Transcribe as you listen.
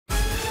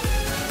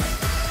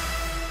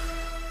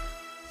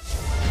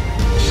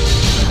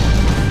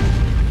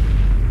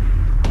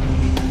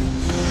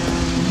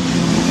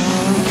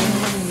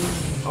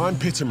I'm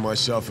pitting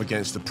myself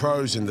against the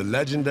pros in the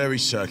legendary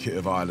Circuit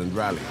of Ireland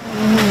Rally.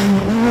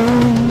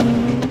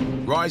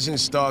 Rising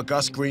star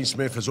Gus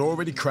Greensmith has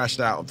already crashed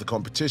out of the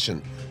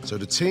competition, so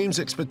the team's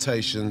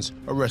expectations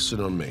are resting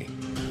on me.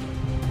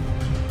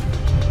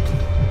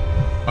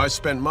 I've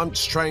spent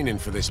months training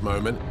for this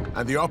moment,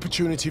 and the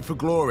opportunity for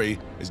glory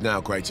is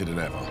now greater than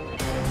ever.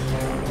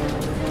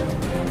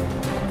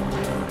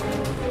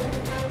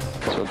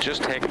 So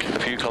just take a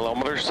few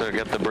kilometres to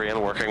get the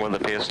brain working with the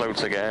pace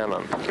loads again.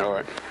 And... All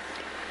right.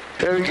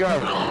 Here we go.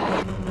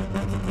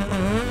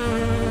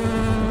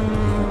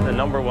 The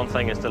number one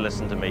thing is to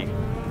listen to me,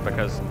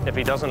 because if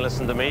he doesn't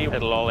listen to me,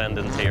 it'll all end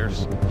in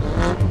tears.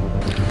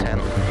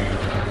 10.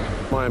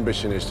 My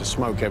ambition is to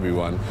smoke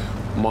everyone.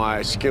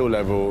 My skill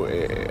level,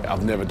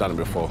 I've never done it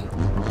before.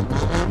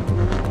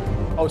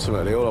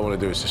 Ultimately, all I want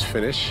to do is just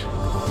finish.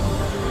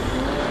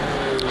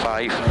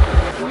 5,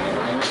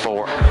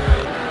 4,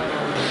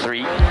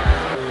 3,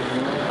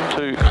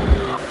 2,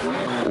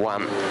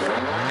 1,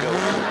 go.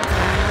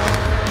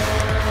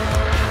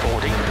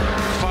 40,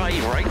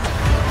 5 right,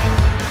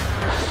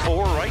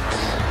 4 right,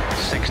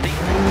 60,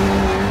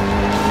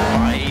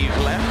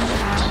 5 left,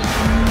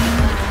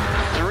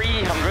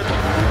 300,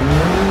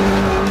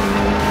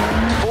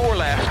 4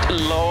 left,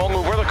 long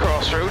over the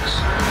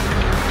crossroads.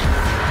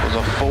 There's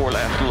a 4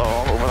 left,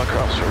 long over the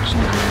crossroads.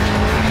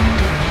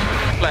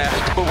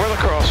 Left over the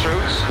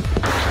crossroads.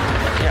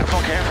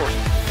 Careful, careful.